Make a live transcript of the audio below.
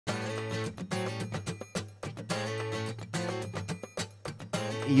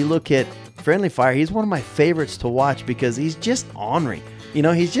you look at Friendly Fire, he's one of my favorites to watch because he's just ornery. You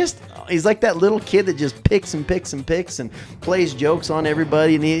know, he's like that little kid that just picks and picks and picks and plays jokes on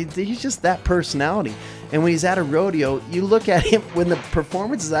everybody, and he's just that personality. And when he's at a rodeo, you look at him when the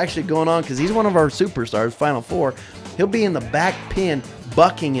performance is actually going on, because he's one of our superstars, Final Four, he'll be in the back pin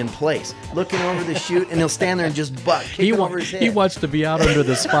bucking in place, looking over the chute, and he'll stand there and just buck, kicking over his head. He wants to be out under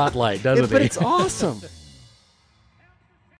the spotlight, doesn't he? But it's awesome.